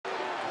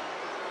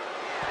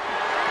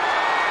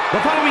The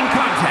following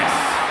contest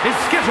is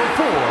scheduled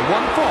for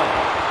one fall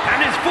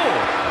and is for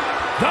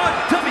the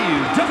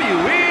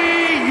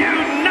WWE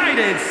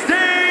United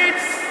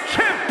States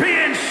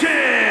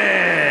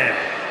Championship.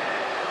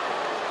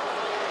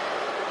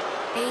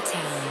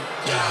 A-Town.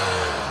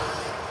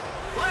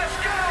 Let's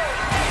go!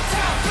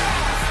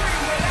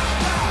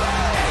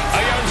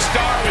 A young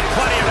star with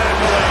plenty of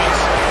accolades.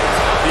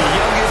 The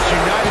youngest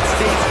United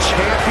States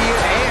champion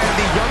and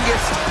the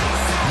youngest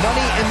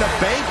Money in the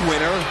Bank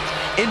winner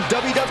in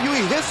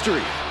WWE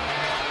history.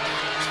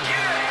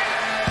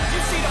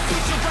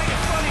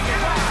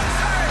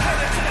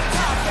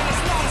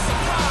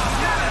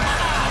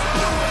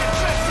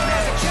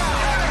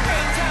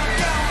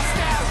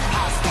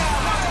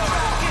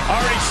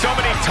 Already so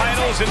many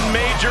titles and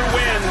major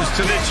wins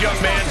to this young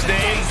man's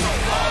name.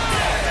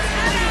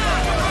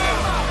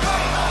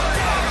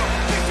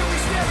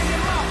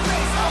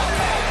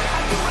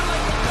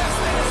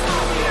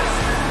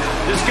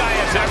 This guy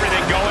has everything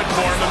going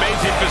for him.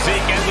 Amazing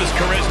physique, endless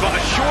charisma, a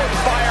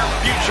surefire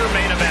future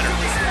main eventer.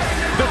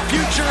 The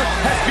future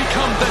has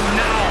become the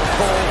now,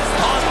 Cole.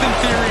 Austin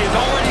Theory is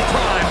already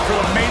primed for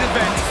the main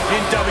event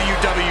in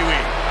WWE.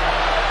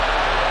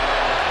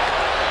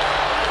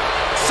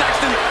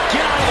 Saxton,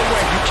 get out of the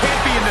way. You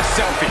can't be in this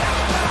selfie.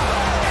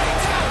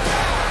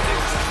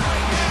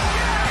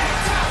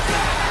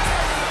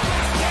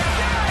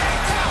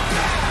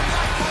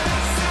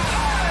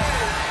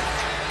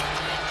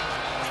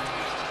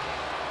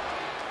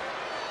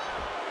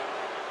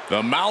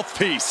 The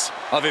mouthpiece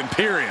of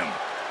Imperium.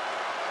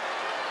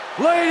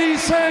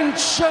 Ladies and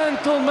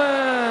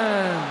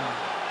gentlemen,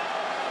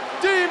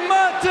 the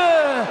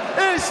matter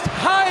is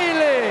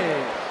highly.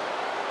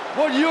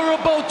 What you're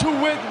about to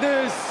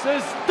witness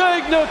is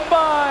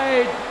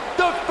dignified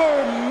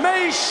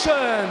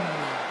deformation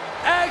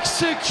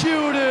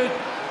executed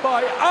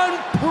by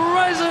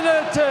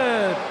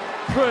unprecedented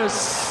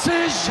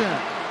precision.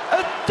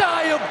 A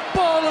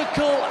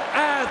diabolical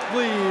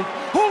athlete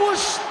who will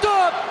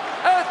stop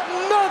at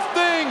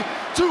nothing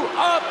to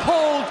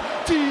uphold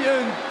the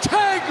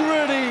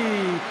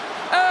integrity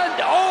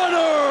and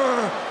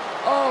honor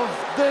of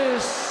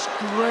this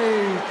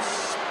great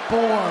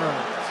sport.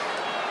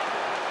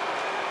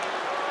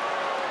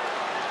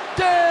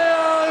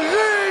 Der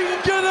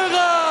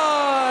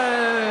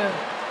Ringgeneral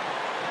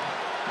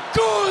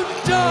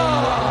Gunther.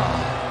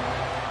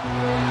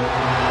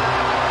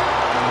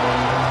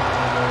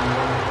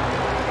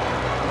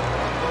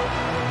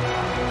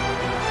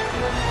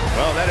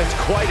 Well, that is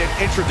quite an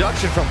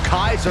introduction from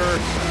Kaiser,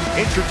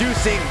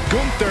 introducing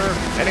Gunther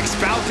and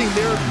expounding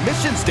their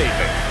mission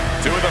statement.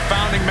 Two of the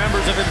founding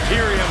members of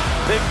Imperium,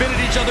 they've been at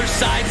each other's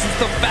sides since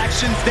the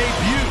faction's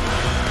debut.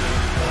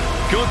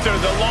 Gunther,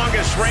 the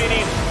longest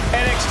reigning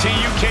NXT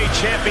UK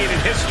champion in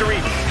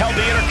history, held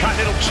the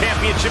Intercontinental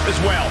Championship as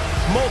well.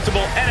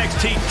 Multiple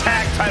NXT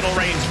tag title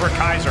reigns for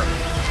Kaiser.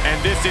 And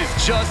this is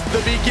just the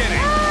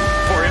beginning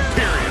for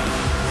Imperium.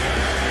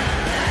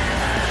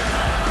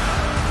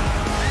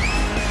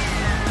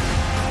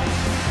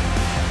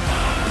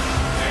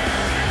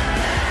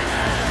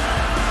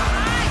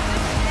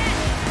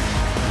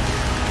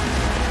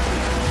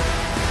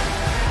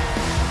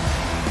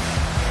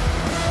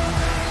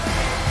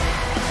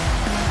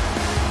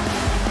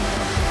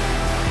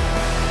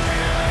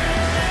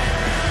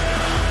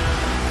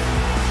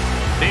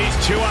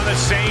 Two on the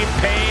same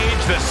page,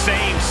 the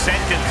same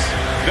sentence.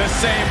 The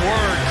same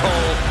word,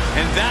 Cole,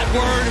 and that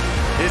word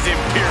is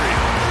Imperium.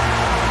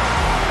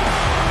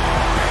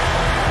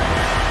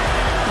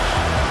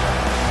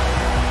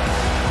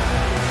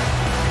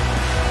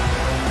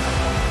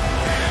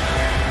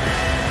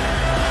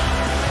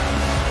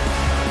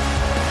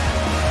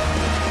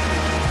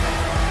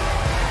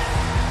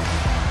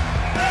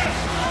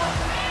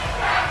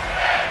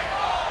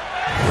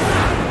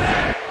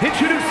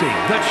 Introducing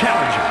the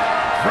challenger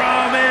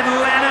from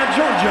Atlanta,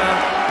 Georgia,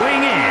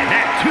 weighing in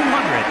at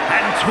 220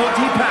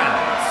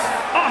 pounds,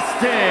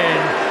 Austin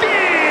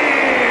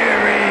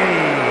Theory.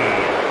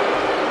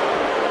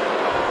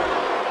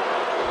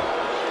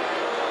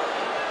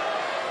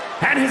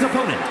 And his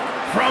opponent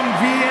from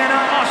Vienna,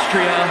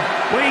 Austria,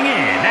 weighing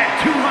in at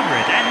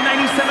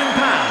 297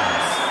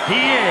 pounds,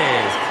 he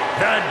is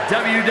the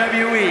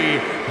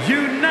WWE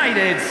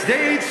United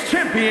States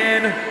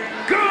Champion,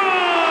 Gunther.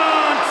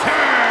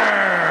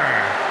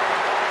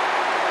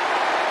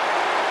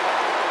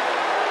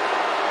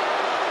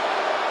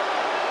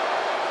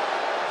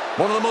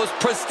 One of the most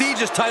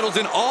prestigious titles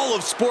in all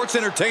of sports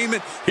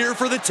entertainment, here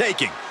for the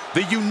taking,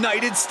 the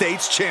United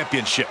States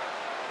Championship.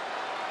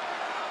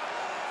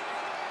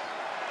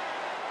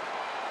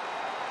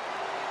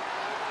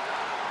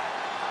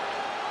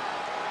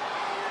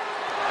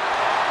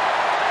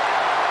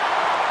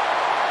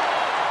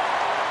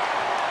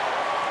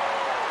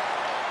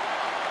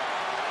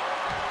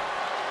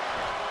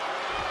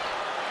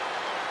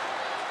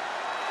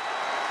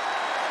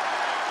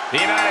 The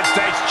United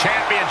States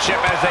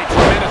Championship has a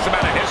tremendous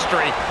amount of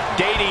history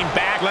dating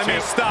back Let me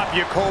stop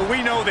you, Cole.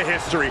 We know the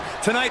history.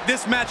 Tonight,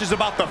 this match is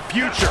about the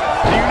future.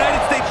 The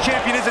United States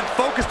Champion isn't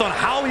focused on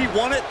how he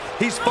won it,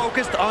 he's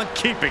focused on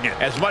keeping it.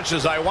 As much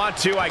as I want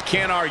to, I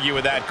can't argue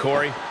with that,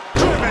 Corey.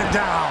 Driven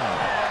down.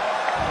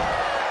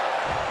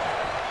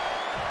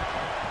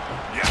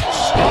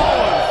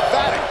 Oh,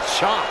 emphatic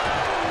chop.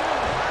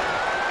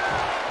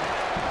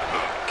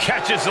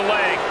 Catches the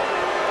leg.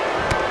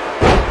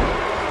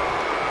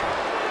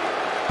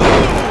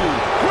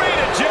 Great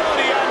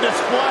agility on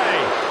display.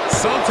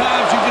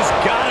 Sometimes you just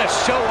gotta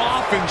show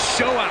off and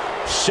show out.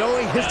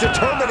 Showing his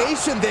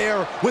determination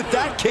there with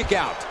that kick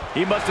out.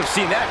 He must have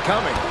seen that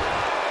coming.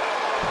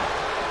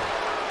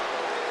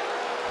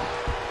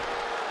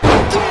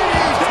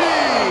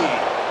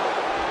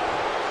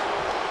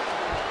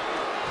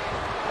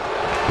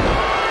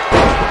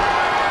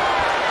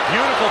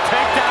 Beautiful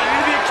takedown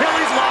into the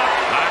Achilles lock.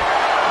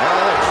 Now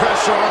the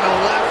pressure on the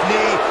left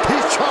knee.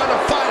 He's trying to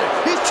fight it.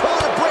 He's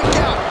trying to break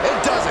out and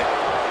does it.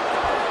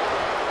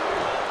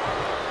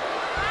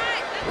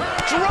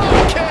 Drop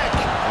kick.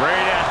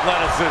 Great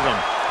athleticism.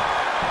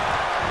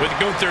 With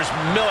Gunther's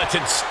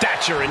militant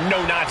stature and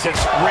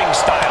no-nonsense ring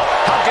style,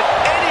 how can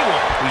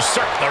anyone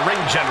usurp the ring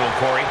general,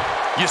 Corey?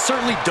 You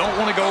certainly don't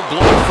want to go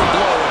blow for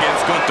blow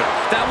against Gunther.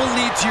 That will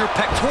lead to your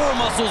pectoral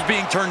muscles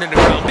being turned into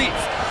ground beef.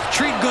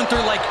 Treat Gunther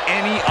like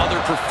any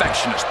other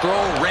perfectionist. Throw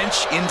a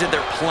wrench into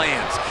their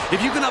plans. If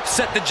you can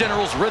upset the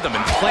general's rhythm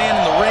and plan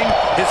in the ring,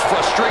 his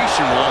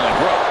frustration will only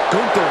grow.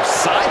 Gunther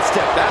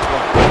sidestepped that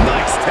one.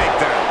 Nice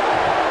takedown.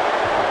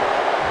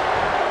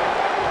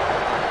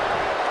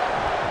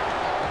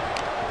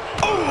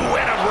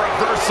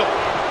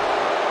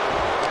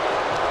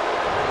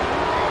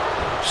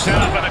 Set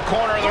up in the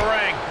corner of the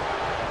ring.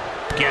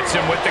 Gets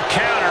him with the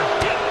counter.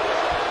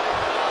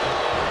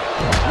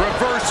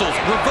 Reversals,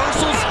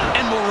 reversals,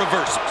 and more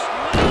reversals.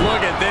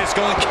 Look at this,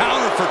 going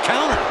counter for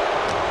counter.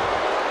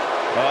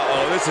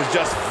 Uh-oh, this is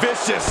just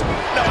vicious.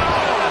 No,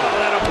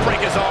 that'll break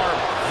his arm.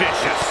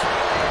 Vicious.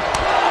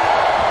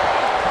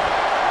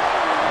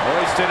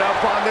 Hoisted up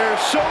on their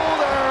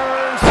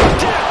shoulders.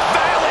 Death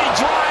Valley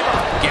driver.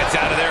 Gets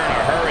out of there in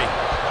a hurry.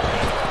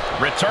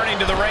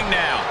 Returning to the ring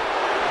now.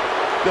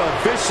 The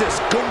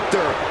vicious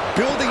Gunther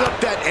building up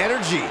that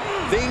energy.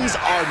 Things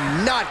are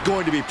not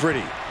going to be pretty.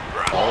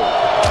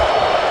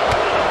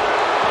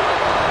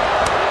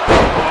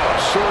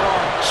 Short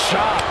arm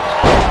chop.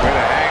 Way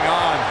to hang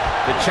on.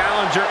 The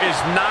challenger is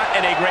not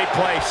in a great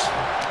place.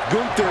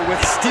 Gunther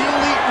with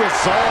steely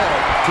resolve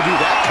to do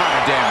that kind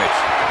of damage.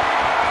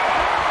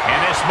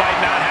 And this might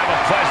not have a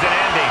pleasant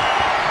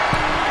ending.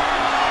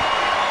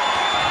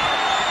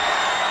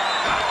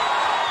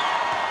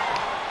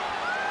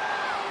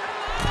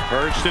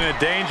 Perched in a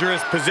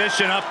dangerous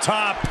position up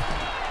top.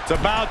 It's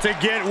about to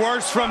get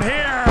worse from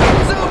here.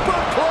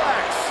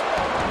 Superplex.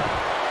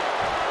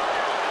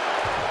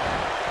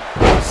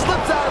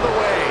 Slips out of the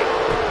way.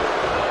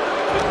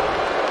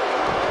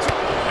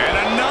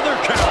 And another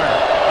counter.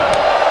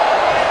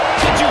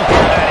 Did you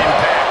hear that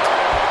impact?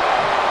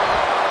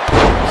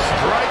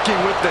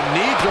 Striking with the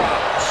knee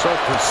drop. So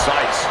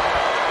precise.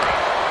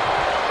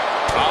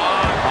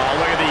 Oh,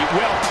 look at the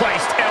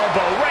well-placed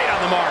elbow right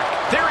on the mark.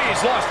 There he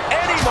has lost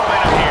any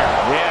momentum here.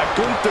 Yeah,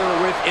 Gunther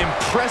with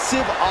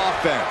impressive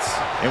offense.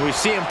 And we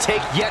see him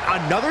take yet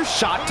another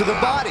shot to the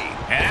body.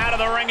 And out of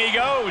the ring he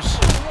goes.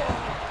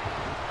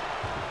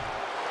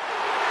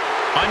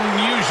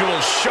 Unusual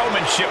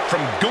showmanship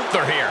from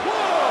Gunther here.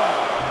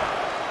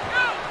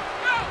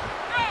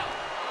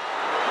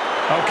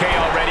 Okay,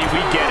 already,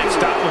 we get it.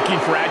 Stop looking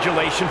for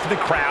adulation for the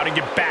crowd and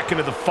get back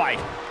into the fight.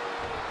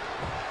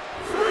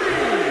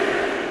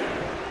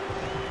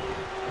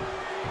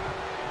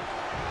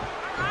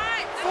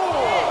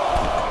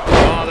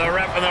 Oh, the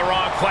ref in the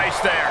wrong place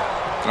there.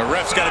 The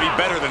ref's got to be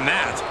better than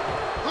that.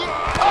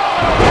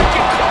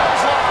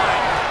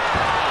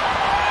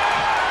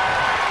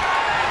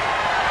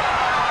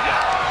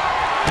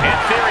 And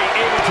Theory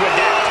able to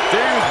adapt.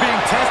 Theory was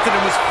being tested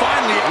and was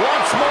finally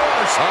once more.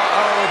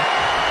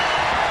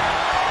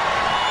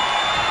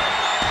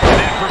 And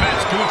that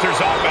prevents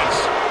Gunther's offense.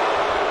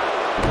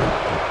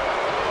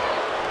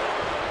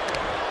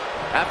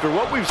 After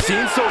what we've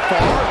seen so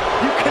far,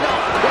 you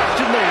cannot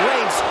question the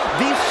lengths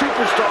these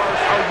superstars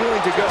are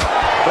willing to go.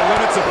 The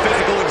limits of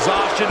physical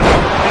exhaustion are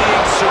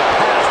being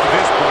surpassed at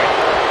this point.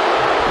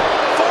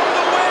 For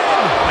the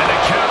win! And the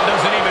count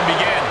doesn't even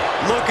begin.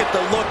 Look at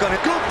the look on it.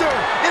 Gunther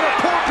in a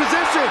poor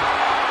position.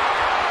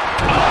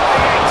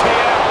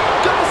 ATL.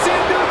 Gonna see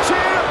a new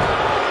champ.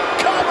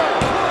 Cover.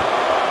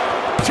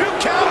 2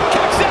 count.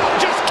 Kicks out.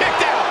 Just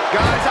kicked out.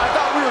 Guys, I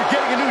thought we were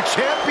getting a new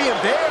champion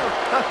there.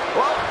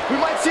 Well, we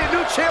might see a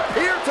new champ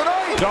here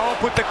tonight. Don't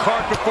put the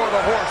cart before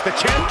the horse. The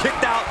champ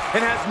kicked out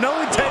and has no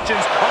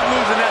intentions on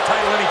losing that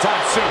title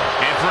anytime soon.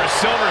 And for a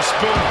silver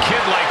spoon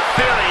kid like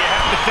Theory, you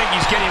have to think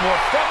he's getting more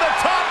from the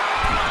top.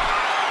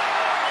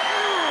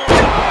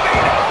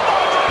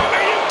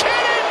 Are you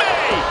kidding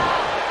me?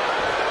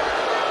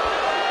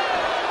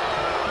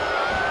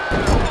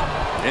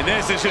 And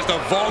this is just a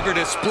vulgar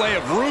display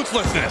of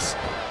ruthlessness.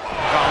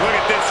 Oh, look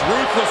at this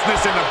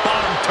ruthlessness in the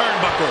bottom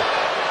turnbuckle.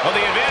 Well,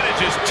 the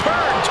advantage is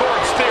turned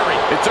towards Theory.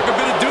 It took a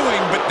bit of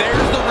doing, but there's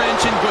the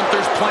wrench in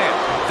Gunther's plan.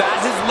 That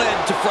has led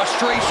to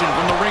frustration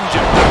from the ring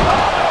general. Oh,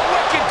 a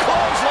wicked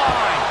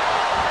clothesline.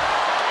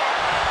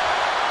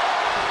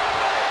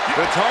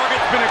 The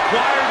target's been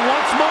acquired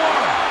once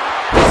more.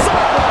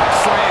 Sidewalk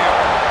slam.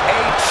 A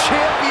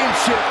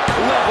championship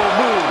level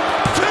move.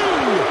 2.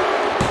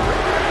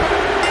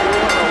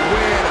 What a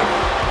win.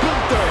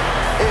 Gunther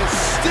is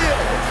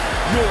still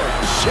your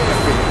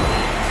champion.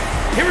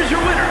 Here is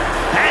your winner,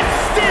 and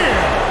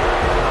still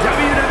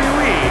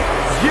WWE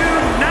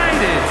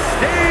United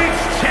States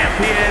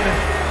Champion,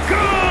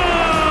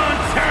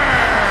 Gunther!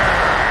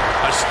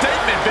 A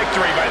statement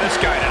victory by this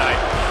guy tonight.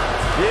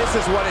 This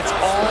is what it's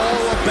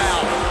all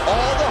about.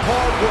 All the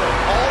hard work,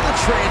 all the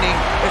training,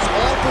 it's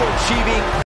all for achieving